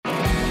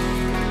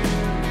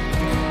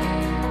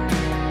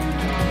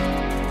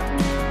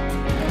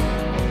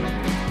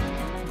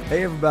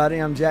Hey everybody,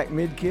 I'm Jack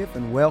Midkiff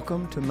and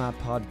welcome to my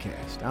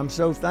podcast. I'm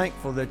so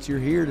thankful that you're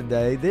here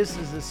today. This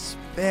is a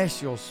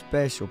special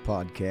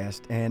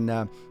podcast,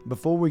 and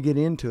before we get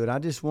into it, I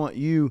just want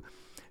you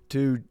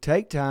to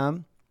take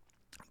time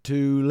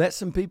to let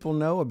some people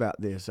know about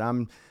this.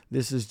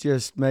 This is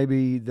just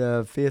maybe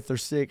the 5th or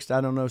 6th, I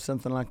don't know,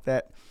 something like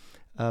that,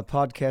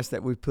 podcast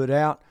that we put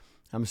out.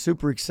 I'm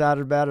super excited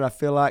about it. I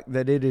feel like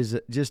that it is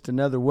just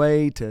another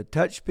way to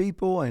touch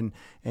people and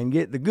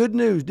get the good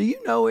news. Do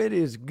you know it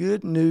is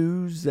good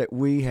news that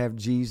we have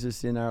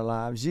Jesus in our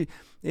lives?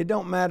 It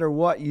don't matter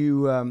what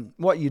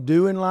you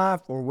do in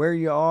life or where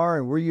you are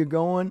and where you're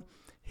going,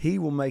 He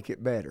will make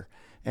it better.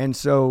 And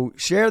so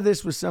share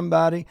this with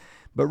somebody.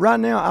 But right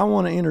now I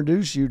want to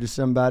introduce you to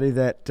somebody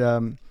that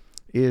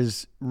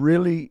is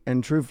really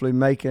and truthfully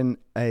making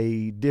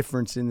a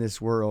difference in this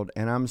world.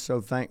 And I'm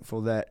so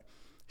thankful that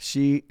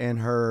she and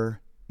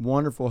her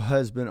wonderful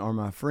husband are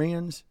my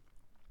friends,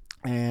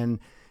 and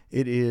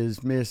it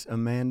is Miss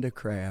Amanda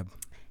Crabb.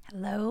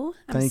 Hello.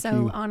 I'm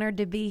so honored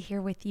to be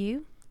here with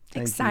you.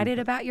 Excited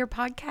about your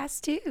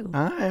podcast, too.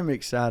 I am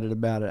excited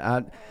about it.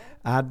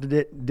 I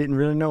didn't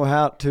really know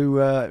how to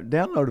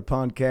download a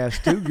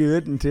podcast too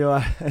good until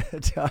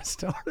I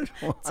started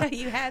one. So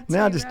you had to,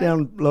 now I just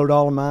download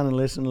all of mine and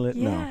listen to it.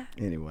 Yeah.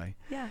 No, anyway.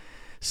 Yeah.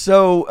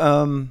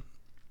 So,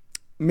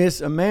 Miss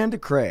Amanda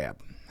Crabb.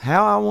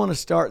 How I want to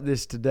start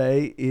this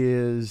today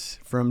is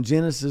from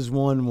Genesis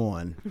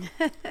 1:1.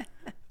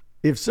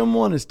 If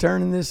someone is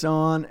turning this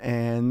on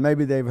and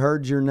maybe they've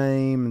heard your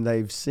name and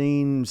they've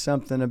seen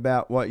something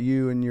about what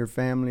you and your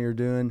family are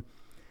doing,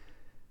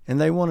 and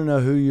they want to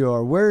know who you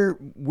are,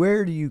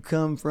 where do you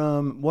come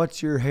from?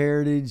 What's your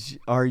heritage?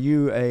 Are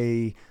you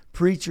a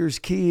preacher's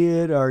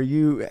kid?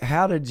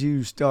 How did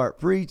you start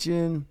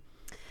preaching?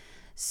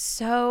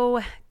 So,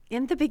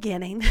 in the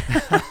beginning,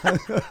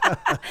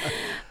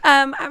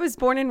 I was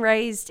born and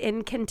raised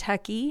in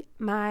Kentucky.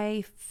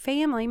 My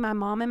family, my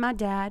mom and my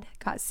dad,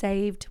 got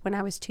saved when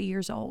I was 2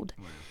 years old.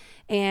 Wow.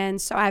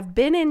 And so I've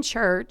been in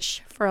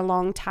church for a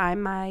long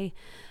time. My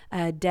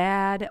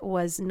dad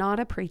was not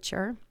a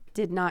preacher,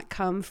 did not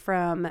come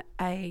from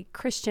a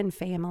Christian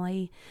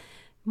family,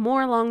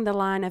 more along the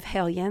line of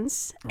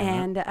hellions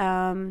and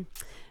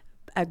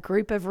a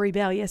group of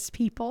rebellious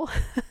people,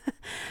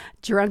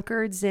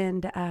 drunkards,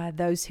 and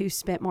those who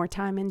spent more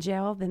time in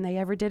jail than they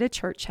ever did a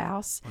church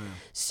house. Wow.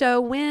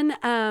 So when,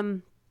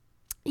 I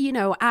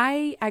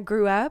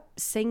grew up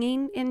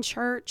singing in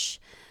church,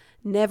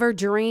 never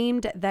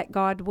dreamed that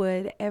God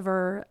would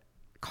ever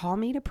call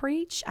me to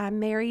preach. I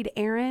married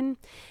Aaron,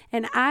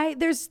 and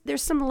there's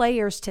some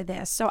layers to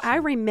this. So I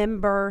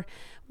remember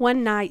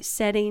one night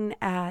sitting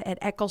at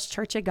Eccles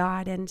Church of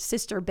God, and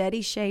Sister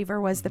Betty Shaver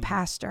was the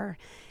pastor.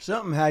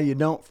 Something how you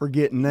don't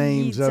forget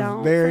names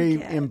of very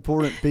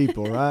important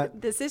people, right?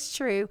 This is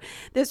true.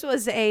 This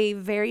was a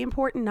very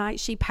important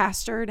night. She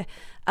pastored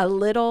a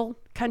little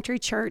country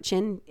church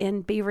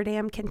in Beaver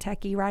Dam,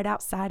 Kentucky, right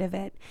outside of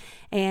it.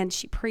 And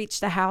she preached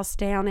the house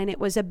down, and it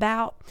was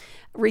about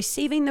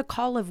receiving the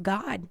call of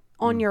God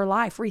on your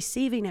life,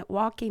 receiving it,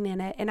 walking in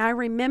it. And I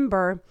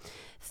remember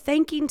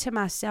thinking to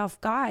myself,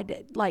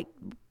 God,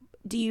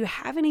 do you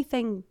have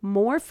anything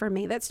more for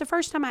me? That's the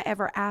first time I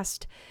ever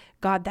asked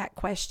God that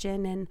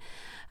question.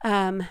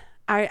 And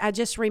I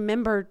just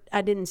remember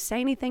I didn't say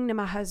anything to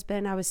my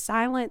husband. I was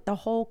silent the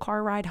whole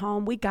car ride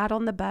home. We got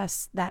on the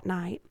bus that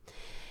night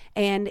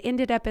and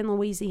ended up in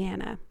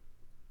Louisiana.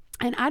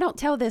 And I don't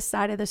tell this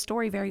side of the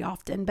story very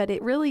often, but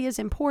it really is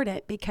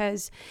important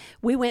because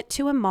we went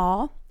to a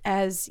mall.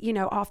 As you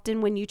know,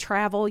 often when you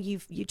travel, you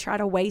try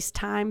to waste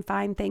time,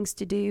 find things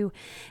to do.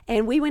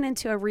 And we went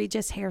into a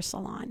Regis hair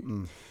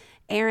salon.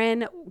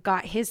 Aaron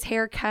got his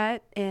hair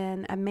cut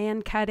and a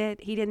man cut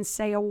it. He didn't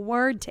say a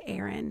word to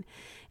Aaron.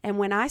 And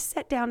when I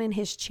sat down in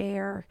his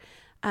chair,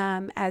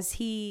 as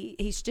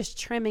he's just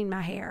trimming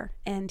my hair,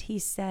 and he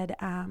said,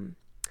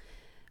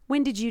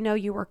 when did you know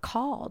you were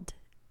called?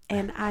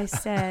 And I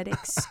said,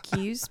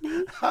 excuse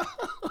me?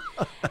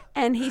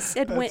 And he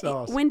said,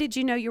 when did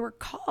you know you were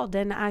called?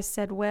 And I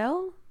said,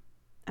 well,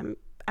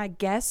 I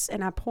guess,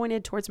 and I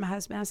pointed towards my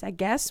husband. I said, I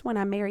guess when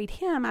I married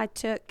him, I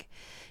took,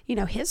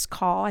 his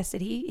call. I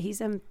said,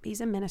 he's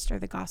a minister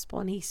of the gospel.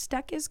 And he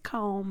stuck his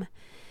comb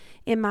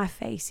in my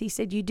face. He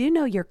said, you do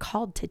know you're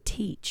called to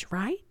teach,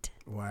 right?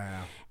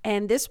 Wow.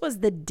 And this was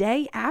the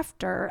day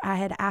after I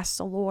had asked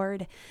the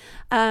Lord.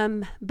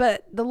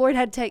 But the Lord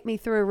had to take me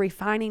through a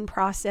refining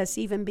process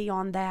even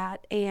beyond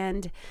that.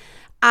 And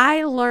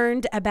I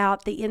learned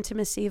about the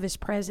intimacy of His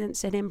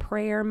presence and in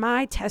prayer.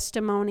 My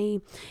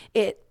testimony,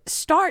 it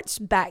starts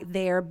back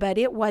there, but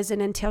it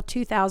wasn't until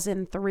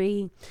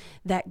 2003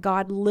 that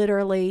God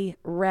literally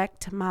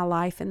wrecked my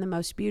life in the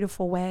most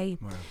beautiful way.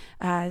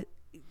 Wow.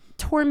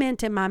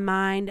 Torment in my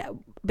mind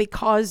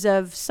because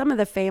of some of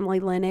the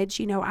family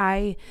lineage.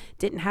 I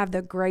didn't have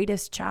the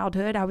greatest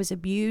childhood. I was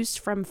abused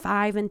from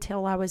 5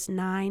 until I was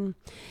 9.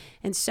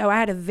 And so I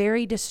had a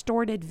very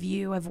distorted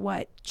view of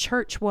what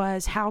church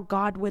was, how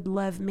God would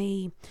love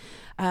me,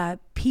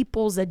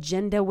 people's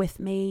agenda with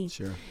me.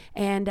 Sure.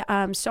 And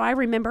so I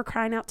remember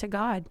crying out to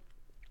God.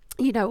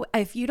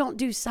 if you don't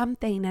do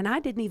something, and I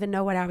didn't even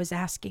know what I was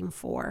asking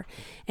for.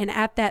 And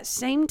at that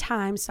same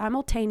time,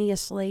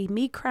 simultaneously,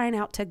 me crying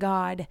out to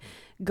God,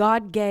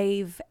 God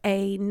gave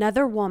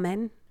another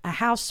woman, a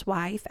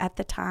housewife at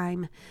the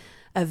time,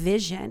 a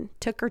vision,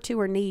 took her to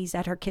her knees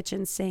at her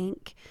kitchen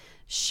sink,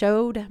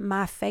 showed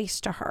my face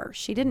to her.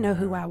 She didn't know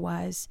who I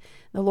was.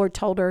 The Lord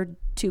told her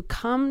to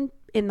come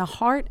in the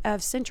heart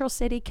of Central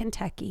City,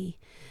 Kentucky,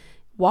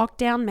 walk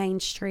down Main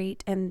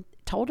Street, and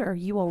told her,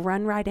 you will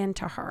run right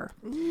into her.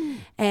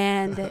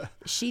 And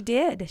she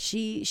did.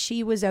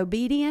 She was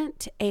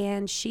obedient,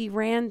 and she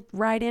ran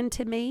right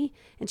into me,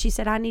 and she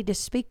said, I need to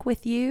speak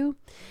with you.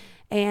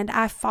 And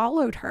I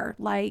followed her.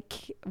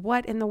 Like,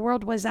 what in the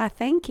world was I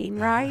thinking,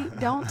 right?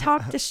 Don't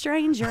talk to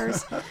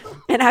strangers.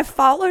 And I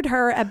followed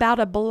her about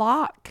a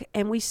block,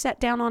 and we sat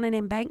down on an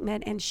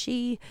embankment, and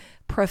she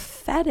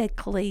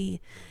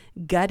prophetically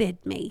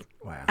gutted me.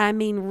 Wow. I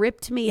mean,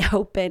 ripped me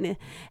open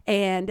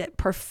and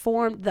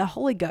performed, the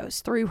Holy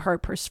Ghost through her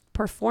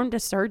performed a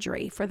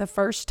surgery. For the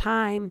first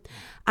time,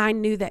 I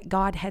knew that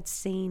God had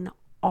seen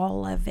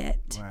all of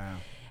it. Wow.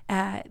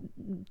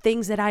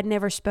 Things that I'd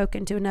never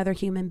spoken to another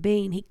human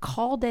being. He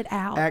called it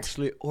out.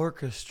 Actually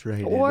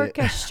orchestrated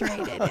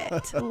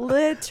it.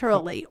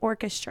 Literally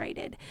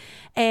orchestrated,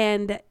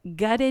 and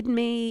gutted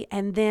me.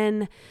 And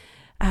then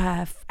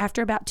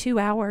after about 2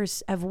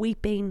 hours of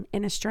weeping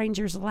in a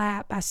stranger's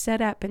lap, I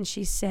sat up, and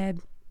she said,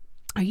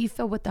 are you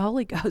filled with the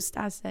Holy Ghost?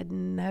 I said,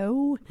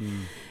 no.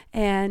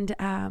 And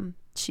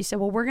she said,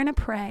 well, we're going to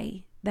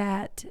pray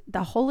that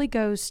the Holy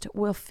Ghost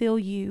will fill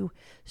you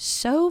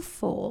so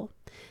full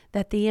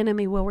that the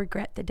enemy will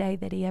regret the day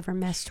that he ever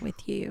messed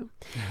with you.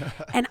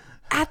 And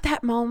at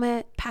that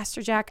moment,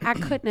 Pastor Jack, I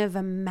couldn't have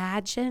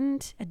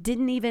imagined.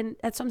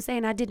 That's what I'm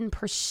saying. I didn't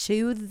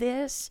pursue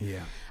this.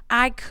 Yeah.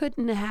 I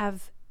couldn't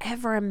have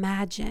ever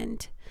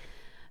imagined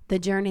the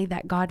journey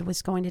that God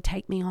was going to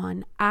take me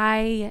on.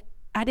 I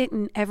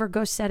didn't ever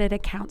go sit at a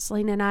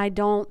counseling, and I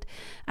don't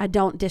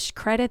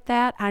discredit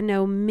that. I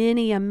know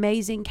many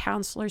amazing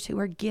counselors who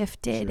are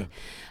gifted,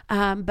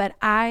 sure. But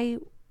I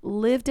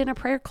lived in a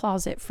prayer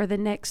closet for the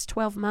next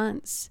 12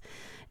 months,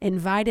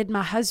 invited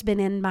my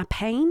husband in my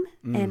pain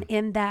and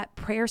in that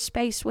prayer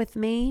space with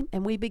me,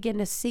 and we began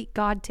to seek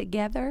God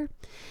together.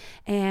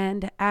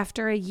 And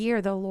after a year,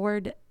 the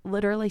Lord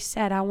literally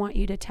said, I want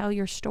you to tell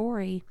your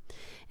story.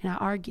 And I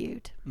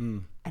argued.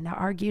 And I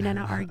argued and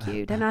I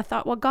argued. And I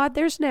thought, well, God,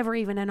 there's never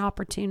even an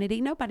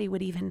opportunity. Nobody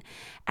would even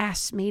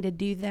ask me to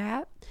do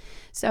that.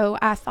 So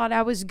I thought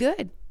I was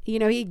good.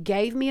 He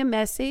gave me a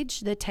message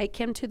to take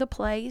him to the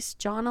place,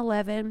 John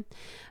 11.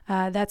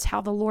 That's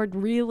how the Lord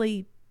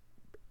really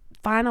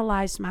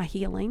finalized my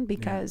healing,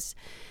 because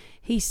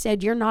he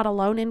said, you're not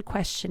alone in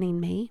questioning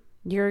me.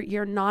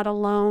 You're not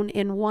alone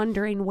in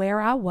wondering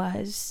where I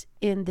was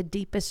in the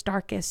deepest,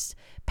 darkest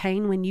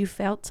pain when you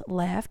felt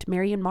left.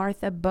 Mary and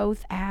Martha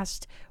both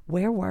asked,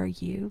 where were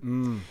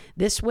you?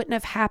 This wouldn't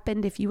have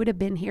happened if you would have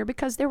been here,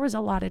 because there was a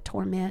lot of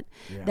torment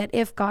that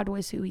if God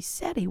was who he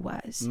said he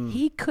was,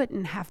 he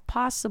couldn't have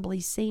possibly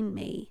seen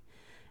me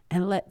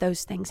and let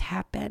those things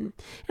happen.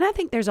 And I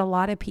think there's a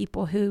lot of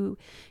people who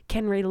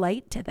can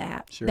relate to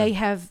that. Sure. They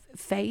have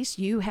faced,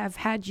 you have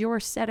had your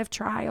set of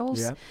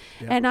trials. Yeah.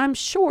 And I'm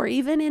sure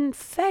even in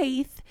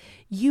faith,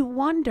 you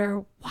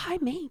wonder, why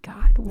me,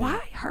 God?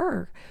 Why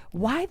her?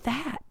 Why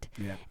that?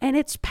 Yeah. And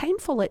it's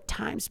painful at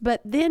times,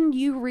 but then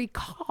you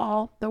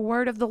recall the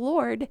word of the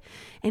Lord,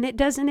 and it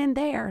doesn't end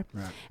there.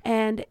 Right.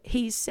 And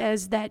he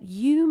says that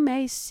you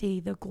may see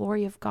the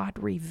glory of God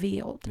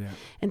revealed. Yeah.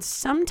 And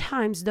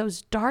sometimes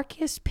those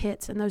darkest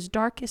pits and those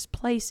darkest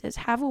places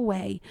have a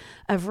way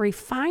of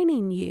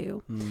refining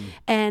you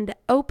and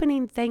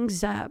opening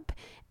things up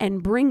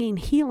and bringing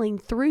healing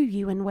through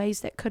you in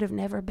ways that could have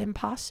never been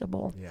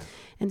possible. Yeah.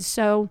 And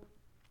so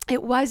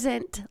it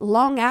wasn't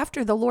long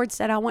after the Lord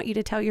said, I want you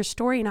to tell your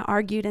story. And I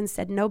argued and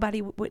said,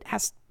 nobody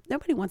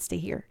wants to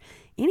hear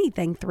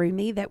anything through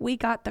me, that we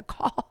got the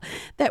call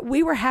that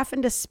we were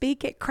having to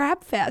speak at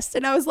Crabb Fest.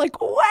 And I was like,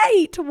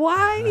 wait,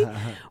 why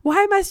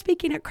am I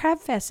speaking at Crabb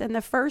Fest? And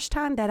the first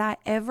time that I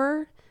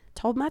ever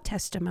told my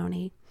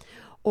testimony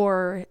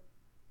or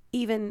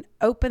even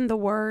opened the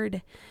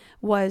word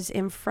was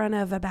in front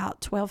of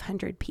about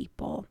 1,200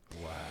 people.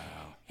 Wow.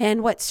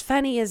 And what's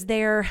funny is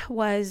there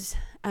was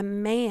a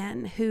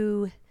man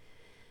who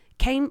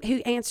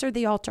answered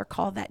the altar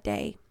call that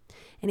day.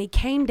 And he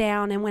came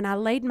down, and when I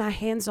laid my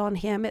hands on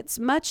him, it's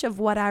much of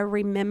what I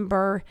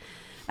remember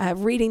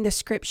reading the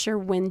scripture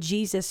when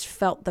Jesus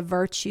felt the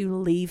virtue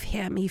leave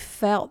him. He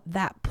felt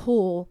that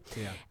pull.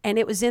 Yeah. And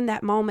it was in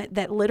that moment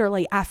that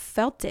literally I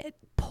felt it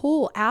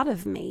pull out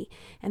of me.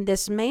 And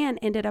this man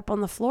ended up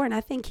on the floor, and I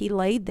think he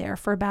laid there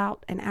for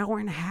about an hour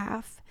and a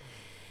half.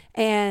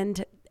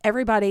 And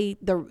everybody,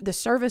 the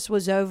service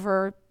was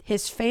over.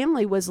 His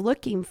family was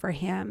looking for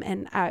him,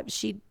 and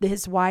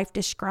his wife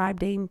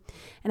described him.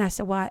 And I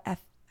said, well,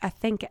 I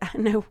think I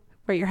know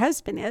where your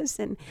husband is.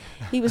 And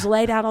he was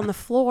laid out on the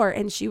floor,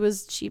 and she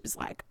was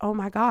like, oh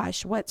my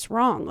gosh, what's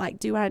wrong?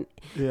 Like,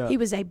 he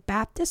was a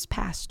Baptist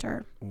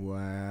pastor.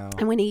 Wow.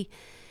 And when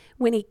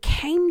he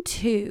came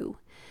to,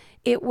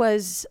 it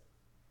was,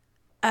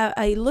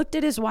 he looked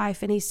at his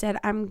wife and he said,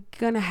 I'm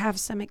going to have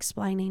some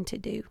explaining to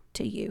do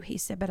to you. He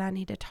said, but I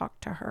need to talk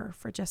to her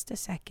for just a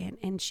second.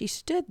 And she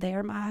stood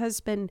there. My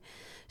husband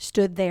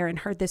stood there and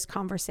heard this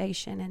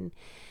conversation. And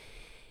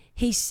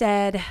he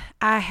said,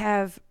 I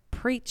have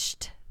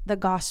preached the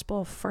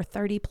gospel for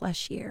 30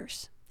 plus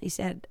years. He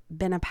said,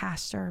 been a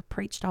pastor,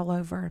 preached all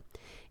over.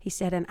 He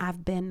said, and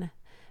I've been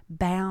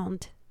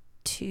bound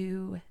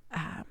to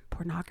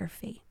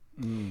pornography.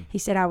 He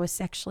said, I was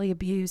sexually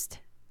abused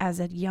as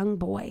a young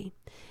boy.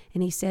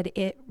 And he said,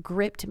 it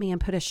gripped me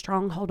and put a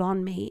stronghold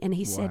on me. And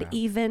he said,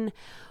 even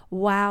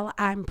while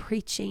I'm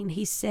preaching,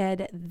 he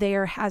said,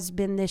 there has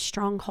been this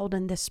stronghold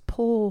and this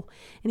pull.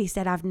 And he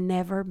said, I've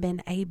never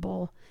been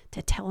able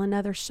to tell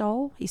another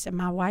soul. He said,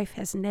 my wife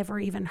has never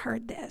even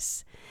heard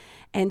this.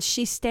 And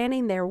she's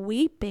standing there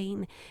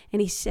weeping.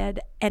 And he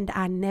said, and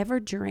I never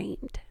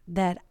dreamed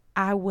that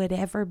I would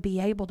ever be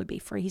able to be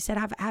free. He said,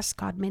 I've asked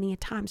God many a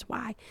times,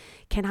 why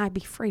can I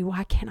be free?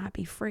 Why can't I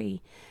be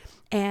free?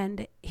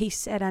 And he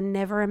said, I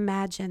never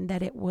imagined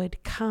that it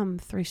would come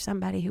through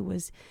somebody who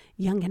was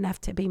young enough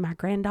to be my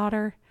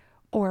granddaughter,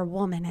 or a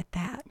woman at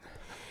that.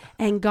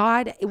 And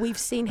God, we've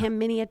seen him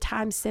many a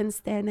time since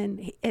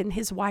then, and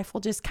his wife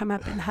will just come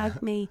up and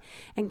hug me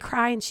and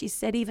cry. And she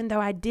said, even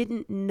though I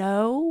didn't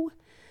know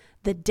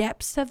the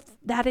depths of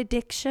that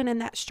addiction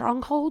and that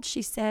stronghold,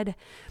 she said,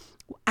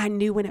 I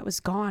knew when it was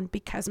gone,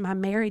 because my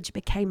marriage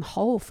became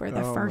whole for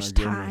the first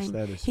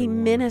time. He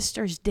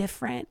ministers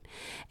different.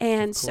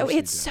 And so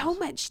it's so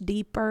much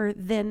deeper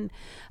than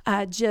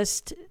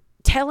just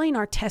telling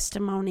our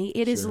testimony.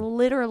 It is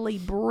literally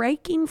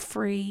breaking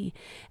free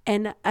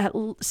and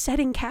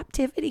setting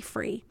captivity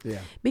free.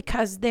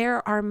 Because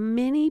there are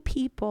many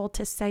people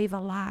to save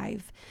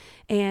alive.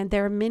 And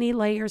there are many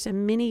layers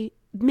and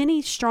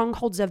many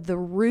strongholds of the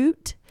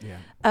root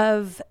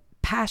of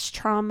past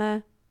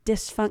trauma,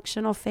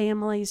 dysfunctional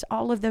families,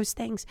 all of those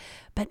things,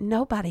 but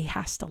nobody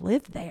has to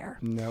live there.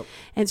 Nope.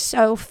 And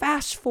so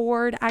fast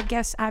forward, I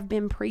guess I've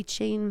been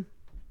preaching.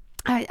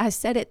 I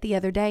said it the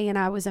other day, and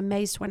I was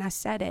amazed when I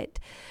said it.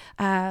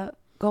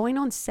 Going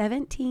on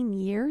 17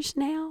 years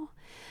now.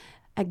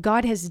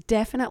 God has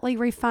definitely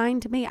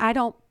refined me. I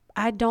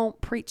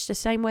don't preach the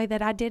same way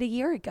that I did a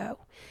year ago.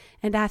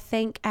 And I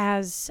think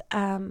as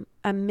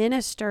a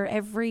minister,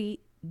 every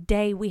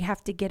day we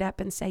have to get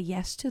up and say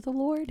yes to the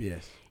Lord.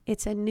 Yes.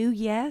 It's a new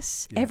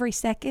yes. Every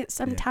second,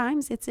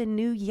 sometimes it's a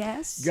new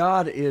yes.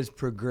 God is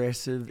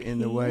progressive in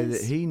the way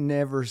that he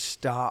never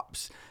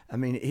stops. I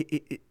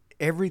mean,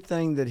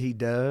 everything that he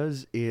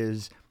does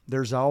is,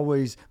 there's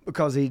always,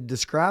 because he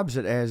describes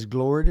it as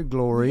glory to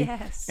glory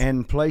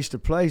and place to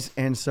place.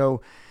 And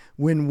so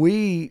when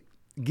we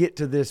get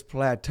to this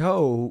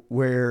plateau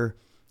where,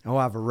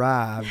 I've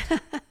arrived,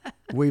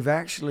 we've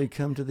actually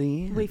come to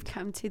the end. We've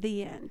come to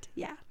the end,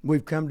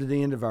 We've come to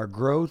the end of our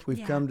growth.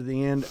 We've come to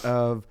the end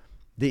of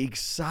the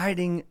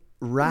exciting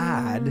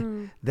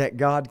ride that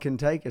God can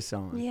take us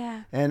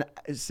on. And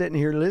sitting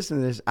here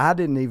listening to this, I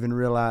didn't even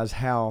realize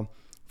how,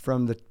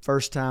 from the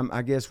first time,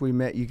 I guess we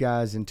met you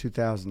guys in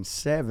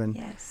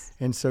 2007.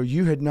 And so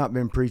you had not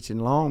been preaching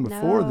long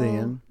before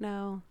then.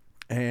 No.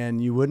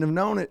 And you wouldn't have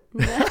known it.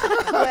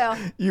 Well,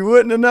 you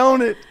wouldn't have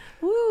known it.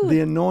 Woo.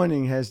 The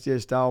anointing has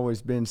just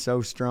always been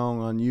so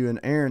strong on you and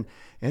Aaron,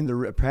 and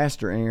the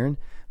Pastor Aaron.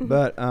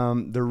 But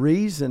the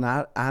reason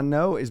I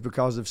know is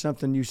because of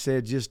something you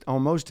said just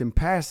almost in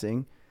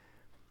passing,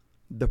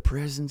 the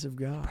presence of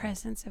God.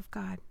 Presence of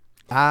God.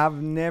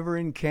 I've never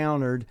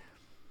encountered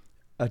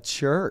a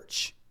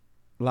church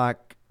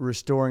like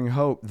Restoring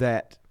Hope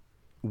that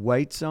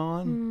waits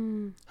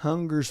on,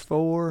 hungers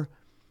for,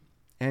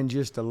 and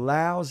just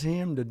allows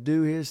him to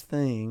do his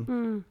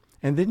thing.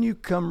 And then you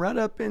come right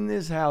up in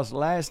this house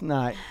last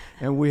night,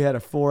 and we had a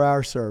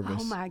 4-hour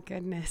service. Oh my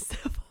goodness.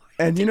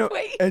 And you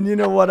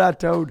know what I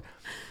told?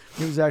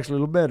 It was actually a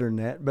little better than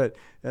that, but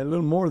a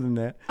little more than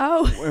that.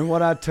 Oh. And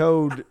what I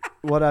told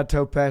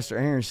Pastor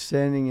Aaron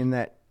standing in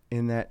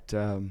that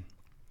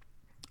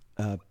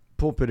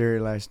pulpit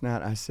area last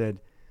night, I said,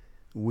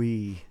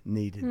 we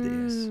needed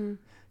this.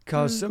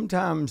 Because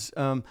sometimes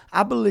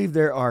I believe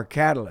there are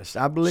catalysts.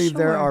 I believe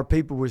there are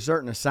people with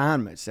certain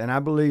assignments, and I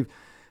believe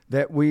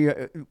that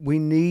we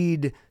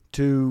need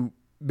to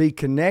be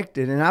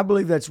connected. And I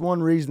believe that's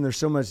one reason there's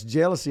so much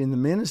jealousy in the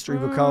ministry,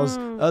 because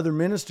other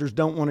ministers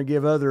don't want to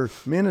give other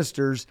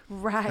ministers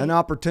an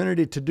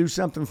opportunity to do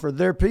something for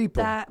their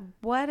people.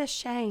 What a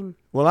shame.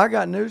 Well, I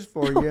got news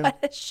for you. What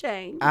a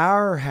shame.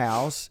 Our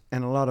house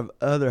and a lot of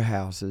other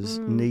houses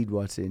need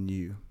what's in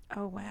you.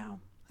 Oh, wow.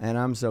 And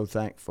I'm so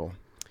thankful.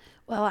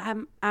 Well,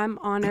 I'm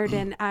honored,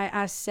 and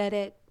I said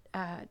it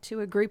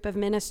to a group of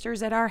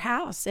ministers at our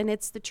house, and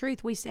it's the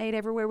truth. We say it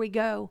everywhere we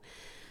go.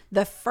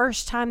 The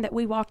first time that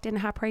we walked in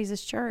High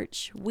Praises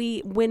Church,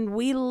 when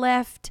we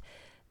left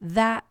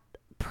that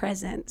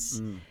presence,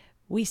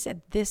 we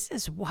said, this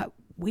is what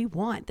we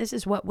want. This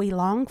is what we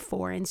long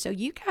for. And so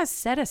you guys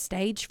set a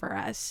stage for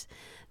us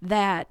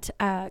that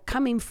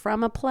coming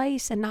from a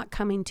place and not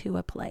coming to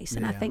a place.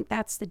 And I think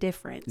that's the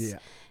difference. Yeah.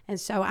 And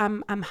so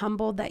I'm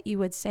humbled that you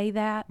would say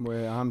that.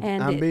 Well, I'm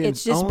and being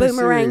it's just only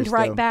boomeranged serious,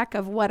 right though. back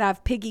of what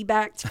I've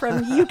piggybacked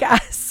from you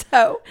guys.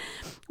 So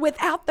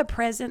without the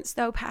presence,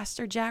 though,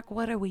 Pastor Jack,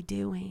 what are we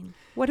doing?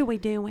 What are we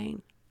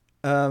doing?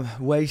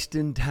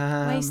 Wasting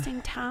time.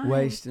 Wasting time.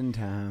 Wasting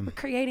time. We're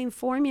creating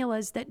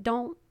formulas that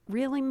don't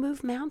really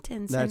move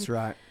mountains. That's And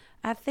right.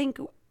 I think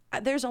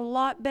there's a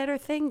lot better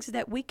things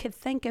that we could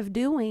think of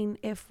doing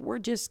if we're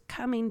just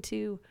coming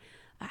to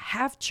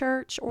have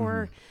church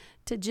or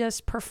to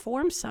just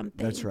perform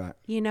something. That's right.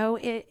 You know,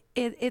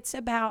 it's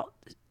about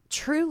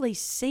truly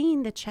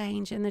seeing the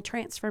change and the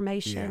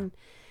transformation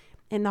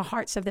in the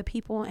hearts of the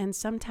people, and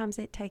sometimes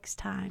it takes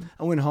time.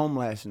 I went home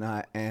last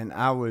night, and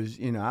I was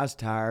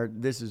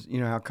tired. This is,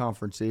 how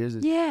conference is.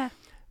 Yeah.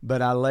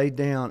 But I laid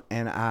down,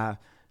 and I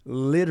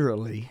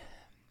literally,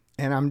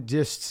 and I'm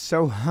just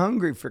so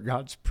hungry for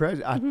God's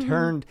presence. I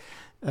turned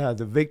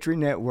the Victory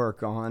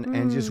Network on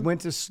and just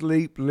went to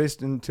sleep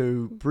listening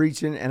to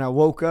preaching, and I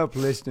woke up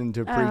listening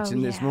to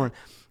preaching this morning.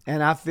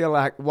 And I feel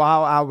like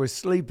while I was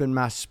sleeping,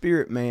 my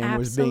spirit man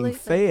was being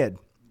fed.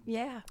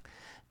 Yeah.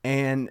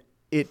 And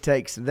it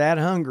takes that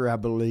hunger, I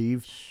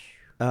believe,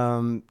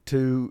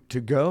 to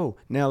go.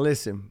 Now,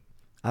 listen,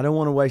 I don't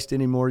want to waste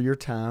any more of your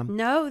time.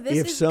 No, this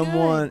is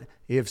good.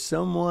 If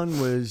someone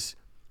was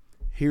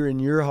hearing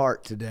your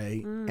heart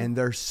today and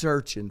they're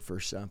searching for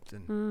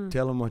something,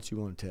 tell them what you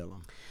want to tell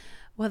them.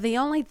 Well, the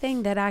only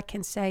thing that I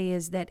can say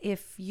is that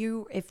if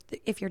you're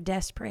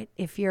desperate,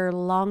 if you're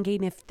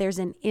longing, if there's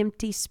an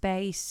empty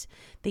space,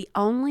 the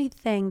only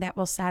thing that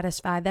will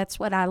satisfy, that's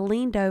what I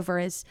leaned over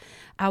as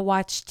I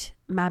watched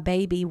my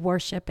baby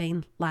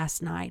worshiping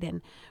last night.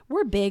 And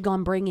we're big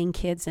on bringing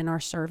kids in our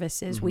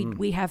services.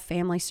 We have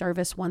family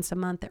service once a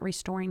month at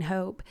Restoring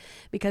Hope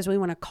because we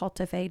want to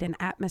cultivate an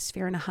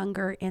atmosphere and a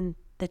hunger in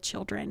the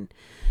children.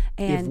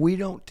 And if we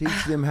don't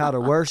teach them how to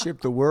worship,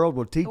 the world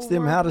will teach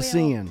them how to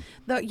sin.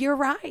 You're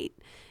right.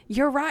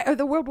 You're right. Or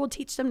the world will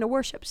teach them to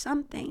worship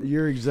something.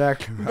 You're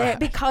exactly right.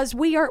 Because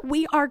we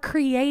are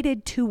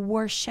created to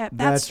worship.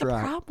 That's the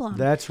problem.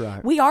 That's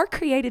right. We are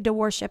created to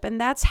worship,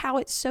 and that's how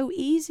it's so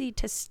easy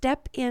to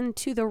step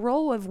into the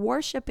role of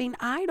worshiping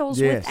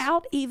idols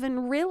without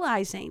even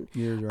realizing,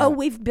 Right. Oh,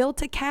 we've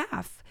built a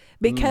calf.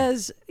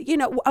 Because,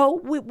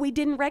 we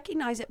didn't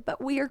recognize it,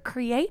 but we are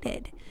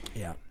created.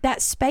 Yeah. That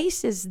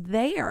space is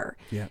there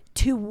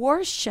to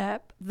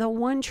worship the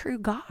one true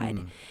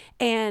God.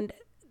 And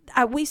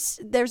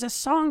there's a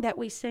song that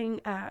we sing,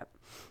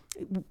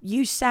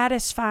 you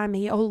satisfy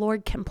me, O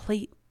Lord,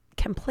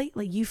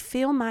 completely. You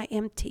fill my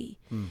empty.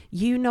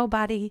 You,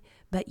 nobody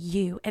but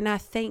you. And I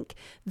think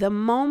the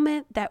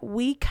moment that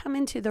we come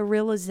into the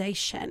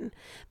realization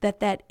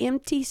that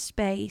empty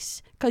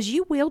space, because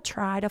you will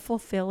try to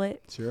fulfill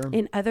it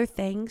in other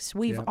things.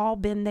 We've all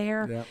been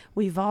there.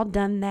 We've all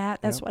done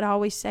that. That's what I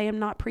always say. I'm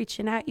not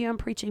preaching at you. I'm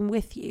preaching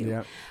with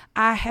you.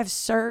 I have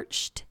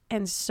searched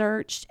and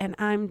searched, and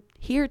I'm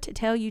here to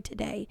tell you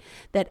today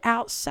that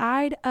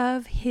outside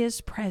of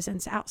His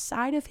presence,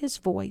 outside of His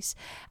voice,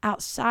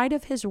 outside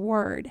of His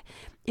word,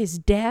 is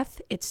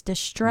death, it's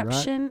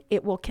destruction. Right.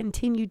 It will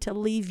continue to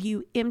leave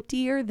you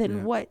emptier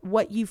than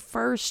what you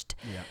first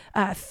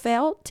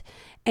felt.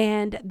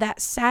 And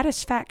that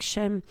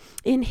satisfaction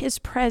in His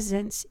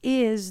presence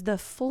is the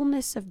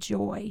fullness of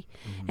joy.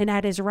 And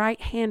at His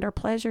right hand are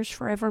pleasures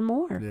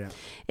forevermore.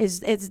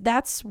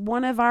 That's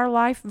one of our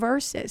life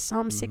verses,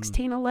 Psalm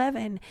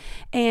 16:11.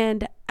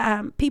 And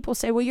people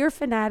say, well, you're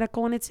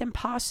fanatical and it's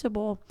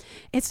impossible.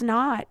 It's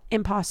not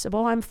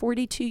impossible. I'm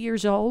 42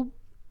 years old.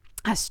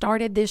 I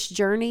started this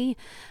journey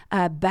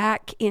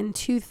back in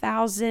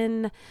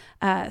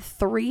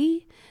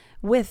 2003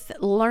 with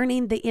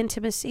learning the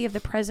intimacy of the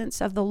presence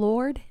of the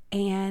Lord.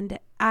 And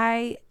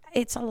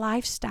it's a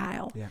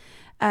lifestyle.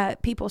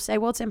 People say,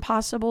 well, it's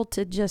impossible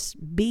to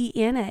just be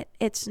in it.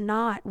 It's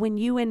not. When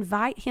you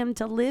invite Him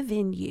to live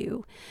in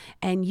you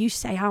and you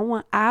say,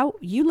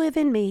 you live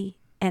in me,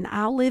 and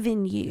I'll live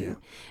in you.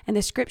 And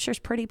the scripture's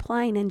pretty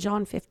plain in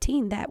John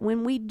 15 that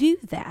when we do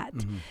that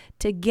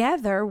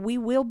together, we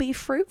will be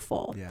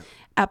fruitful.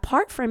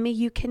 Apart from me,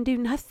 you can do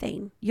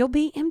nothing. You'll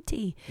be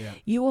empty.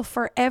 You will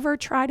forever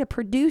try to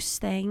produce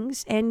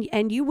things,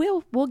 and you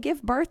will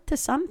give birth to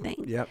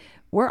something.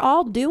 We're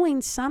all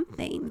doing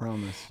something.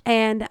 Promise.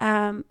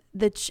 And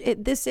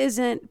this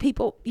isn't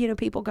people.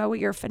 People go, well,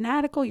 you're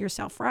fanatical, you're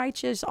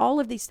self-righteous. All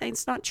of these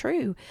things, not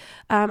true.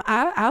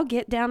 I'll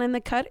get down in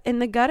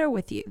the gutter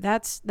with you.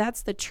 That's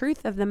the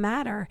truth of the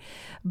matter.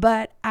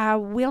 But I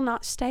will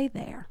not stay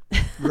there.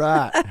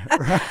 Right.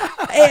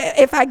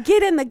 If I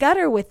get in the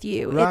gutter with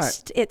you,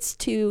 it's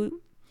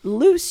to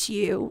loose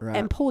you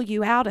and pull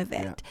you out of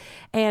it.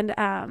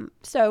 And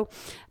so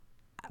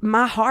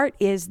my heart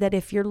is that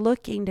if you're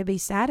looking to be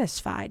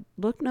satisfied,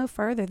 look no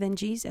further than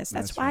Jesus.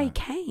 That's why He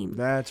came.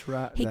 That's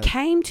right. He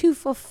came to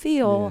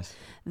fulfill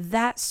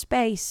that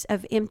space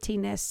of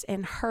emptiness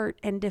and hurt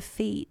and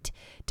defeat,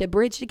 to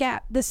bridge the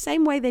gap. The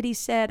same way that He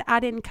said,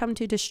 I didn't come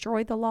to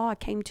destroy the law, I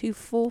came to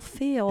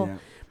fulfill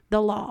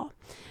the law.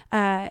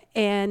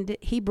 And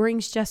he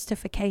brings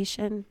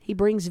justification. He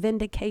brings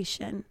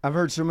vindication. I've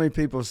heard so many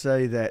people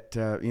say that,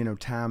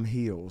 time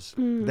heals.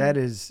 Mm-hmm. That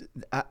is,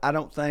 I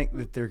don't think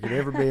that there could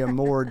ever be a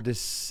more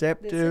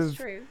deceptive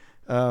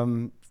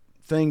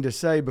thing to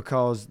say,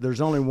 because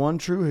there's only one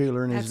true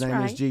healer, and his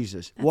name is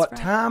Jesus. That's what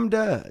right. time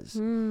does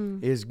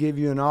is give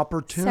you an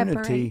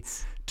opportunity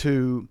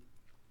to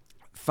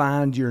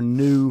find your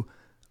new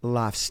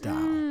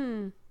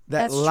lifestyle.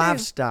 That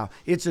lifestyle. True.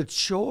 It's a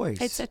choice.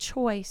 It's a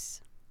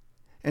choice.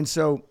 And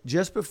so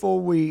just before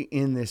we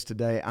end this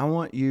today, I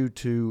want you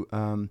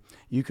to,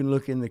 you can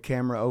look in the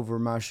camera over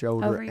my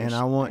shoulder,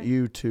 I want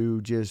you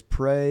to just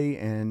pray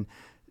and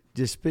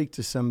just speak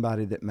to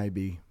somebody that may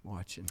be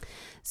watching.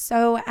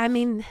 So,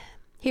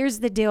 here's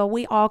the deal.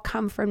 We all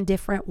come from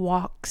different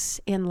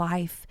walks in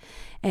life.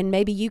 And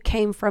maybe you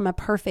came from a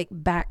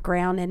perfect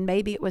background, and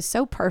maybe it was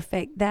so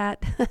perfect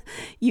that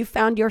you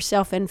found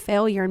yourself in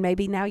failure, and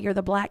maybe now you're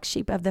the black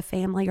sheep of the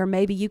family. Or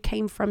maybe you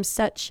came from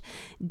such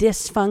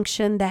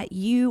dysfunction that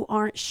you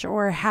aren't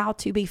sure how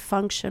to be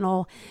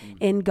functional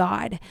in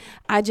God.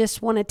 I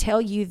just want to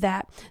tell you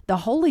that the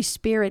Holy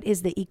Spirit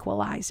is the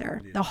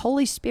equalizer. The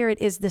Holy Spirit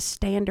is the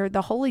standard.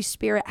 The Holy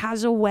Spirit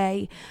has a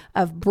way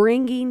of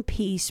bringing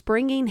peace,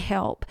 bringing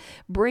help,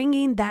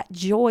 bringing that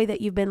joy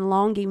that you've been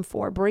longing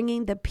for,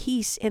 bringing the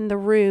peace in the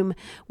room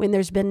when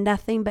there's been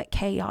nothing but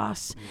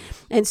chaos.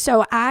 And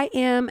so I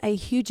am a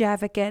huge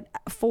advocate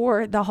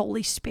for the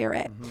Holy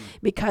Spirit,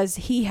 because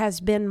he has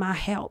been my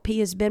help. He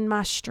has been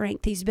my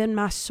strength. He's been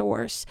my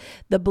source.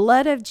 The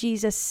blood of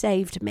Jesus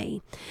saved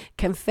me.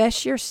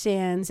 Confess your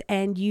sins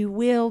and you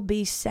will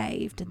be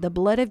saved. The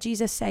blood of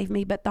Jesus saved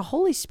me, but the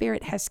Holy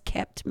Spirit has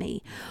kept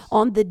me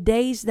on the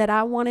days that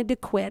I wanted to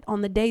quit,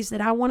 on the days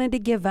that I wanted to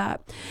give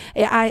up.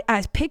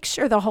 I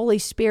picture the Holy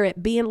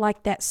Spirit being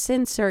like that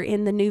sensor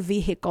in the new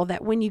vehicle,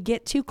 that when you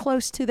get too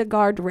close to the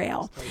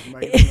guardrail,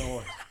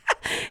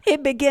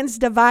 it begins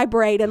to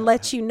vibrate and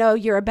let you know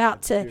you're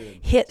about to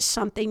hit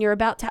something. You're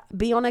about to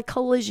be on a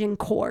collision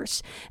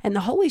course. And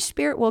the Holy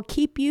Spirit will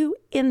keep you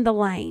in the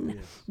lane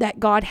that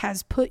God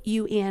has put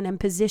you in and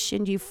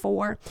positioned you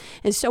for.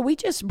 And so we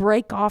just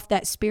break off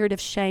that spirit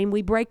of shame.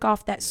 We break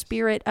off that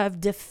spirit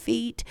of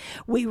defeat.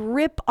 We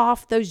rip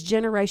off those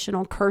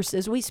generational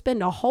curses. We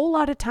spend a whole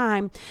lot of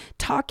time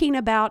talking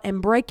about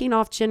and breaking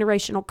off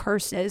generational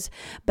curses.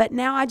 But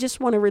now I just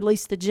want to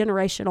release the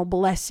generational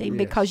blessing,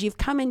 because you've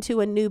come into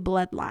a new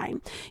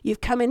bloodline.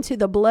 You've come into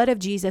the blood of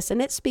Jesus,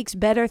 and it speaks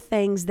better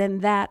things than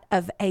that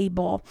of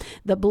Abel.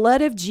 The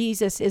blood of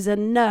Jesus is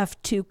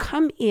enough to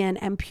come in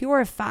and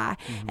purify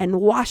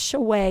and wash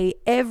away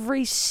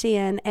every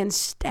sin and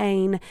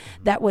stain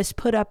that was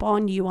put up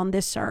on you on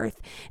this earth.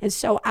 And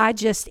so I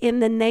just, in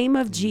the name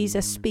of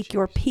Jesus, speak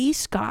your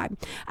peace, God.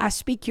 I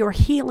speak your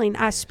healing.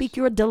 I speak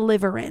your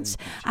deliverance.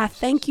 I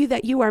thank you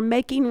that you are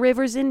making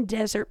rivers in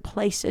desert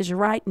places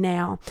right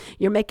now.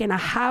 You're making a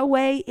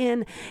highway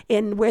in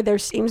where there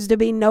seems to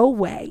be no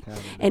way.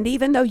 And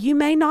even though you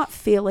may not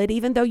feel it,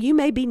 even though you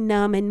may be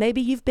numb, and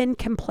maybe you've been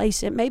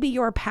complacent, maybe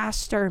you're a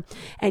pastor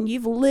and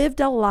you've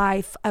lived a life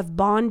of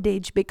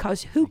bondage,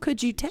 because who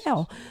could you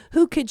tell?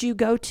 Who could you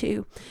go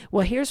to?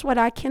 Well, here's what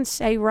I can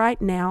say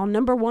right now.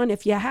 Number one,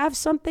 if you have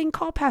something,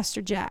 call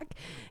Pastor Jack.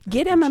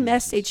 Get him a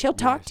message. He'll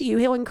talk to you.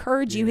 He'll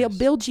encourage you. He'll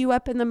build you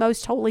up in the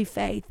most holy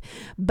faith.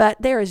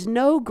 But there is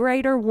no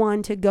greater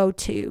one to go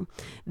to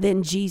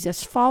than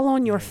Jesus. Fall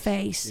on your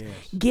face.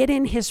 Get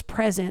in his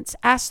presence.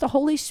 Ask the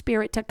Holy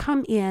Spirit to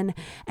come in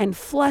and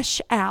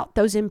flush out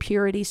those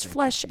impurities,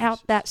 flush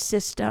out that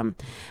system.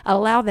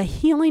 Allow the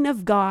healing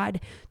of God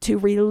to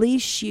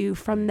release you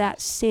from that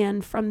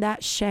sin, from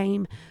that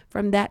shame,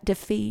 from that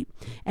defeat,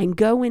 and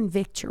go in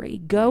victory,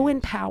 go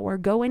in power,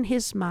 go in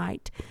his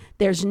might.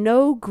 There's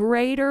no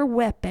greater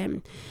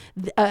weapon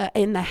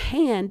in the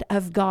hand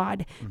of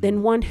God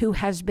than one who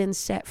has been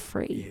set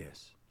free.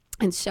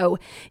 And so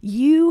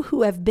you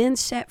who have been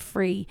set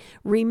free,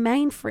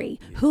 remain free.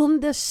 Whom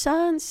the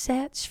Son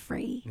sets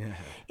free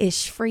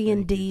is free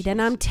indeed.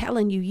 And I'm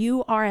telling you,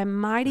 you are a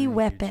mighty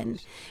weapon.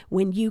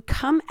 When you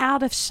come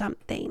out of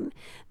something,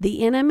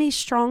 the enemy's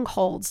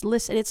strongholds,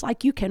 listen, it's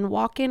like you can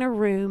walk in a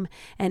room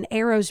and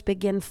arrows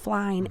begin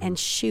flying and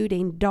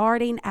shooting,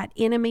 darting at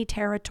enemy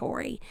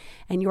territory.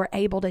 And you're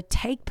able to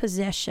take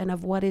possession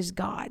of what is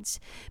God's,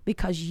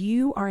 because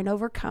you are an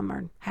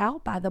overcomer. How?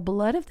 By the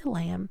blood of the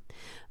Lamb,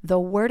 the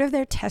word of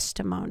their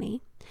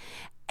testimony,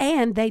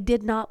 and they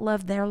did not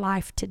love their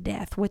life to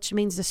death, which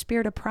means the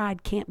spirit of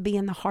pride can't be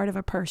in the heart of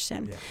a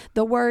person.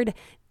 The word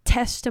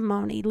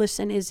testimony,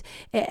 listen, is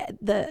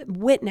the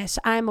witness.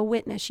 I am a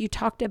witness. You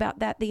talked about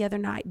that the other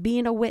night.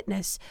 Being a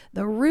witness.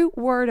 The root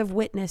word of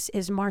witness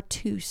is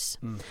martus,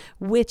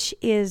 which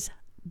is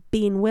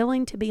being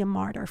willing to be a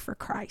martyr for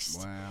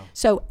Christ.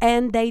 So,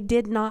 and they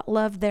did not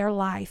love their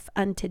life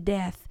unto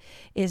death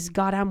is,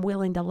 God, I'm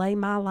willing to lay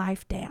my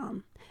life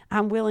down.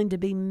 I'm willing to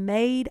be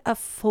made a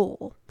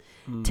fool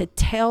to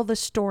tell the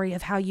story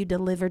of how you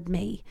delivered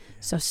me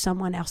so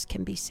someone else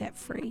can be set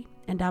free.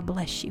 And I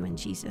bless you in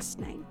Jesus'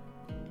 name.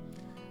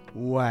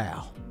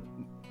 Wow.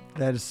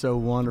 That is so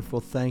wonderful.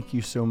 Thank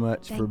you so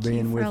much for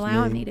being with me. Thank you for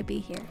allowing me to be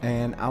here.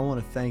 And I want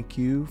to thank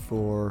you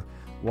for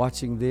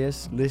watching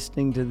this,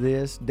 listening to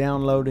this,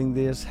 downloading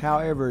this,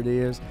 however it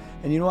is.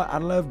 And you know what?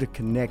 I'd love to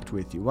connect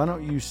with you. Why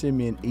don't you send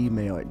me an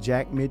email at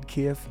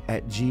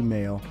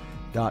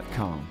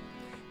jackmidkiff@gmail.com.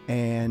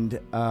 And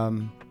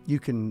you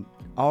can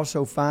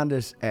also find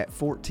us at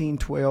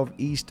 1412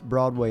 East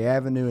Broadway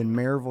Avenue in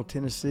Maryville,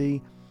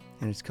 Tennessee.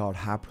 And it's called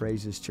High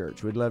Praises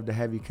Church. We'd love to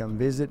have you come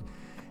visit.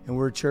 And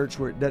we're a church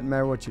where it doesn't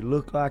matter what you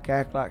look like,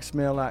 act like,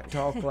 smell like,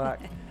 talk like.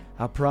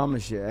 I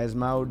promise you, as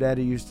my old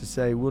daddy used to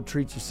say, we'll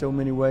treat you so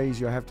many ways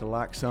you'll have to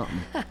like something.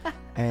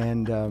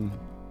 And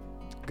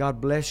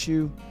God bless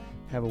you.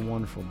 Have a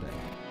wonderful day.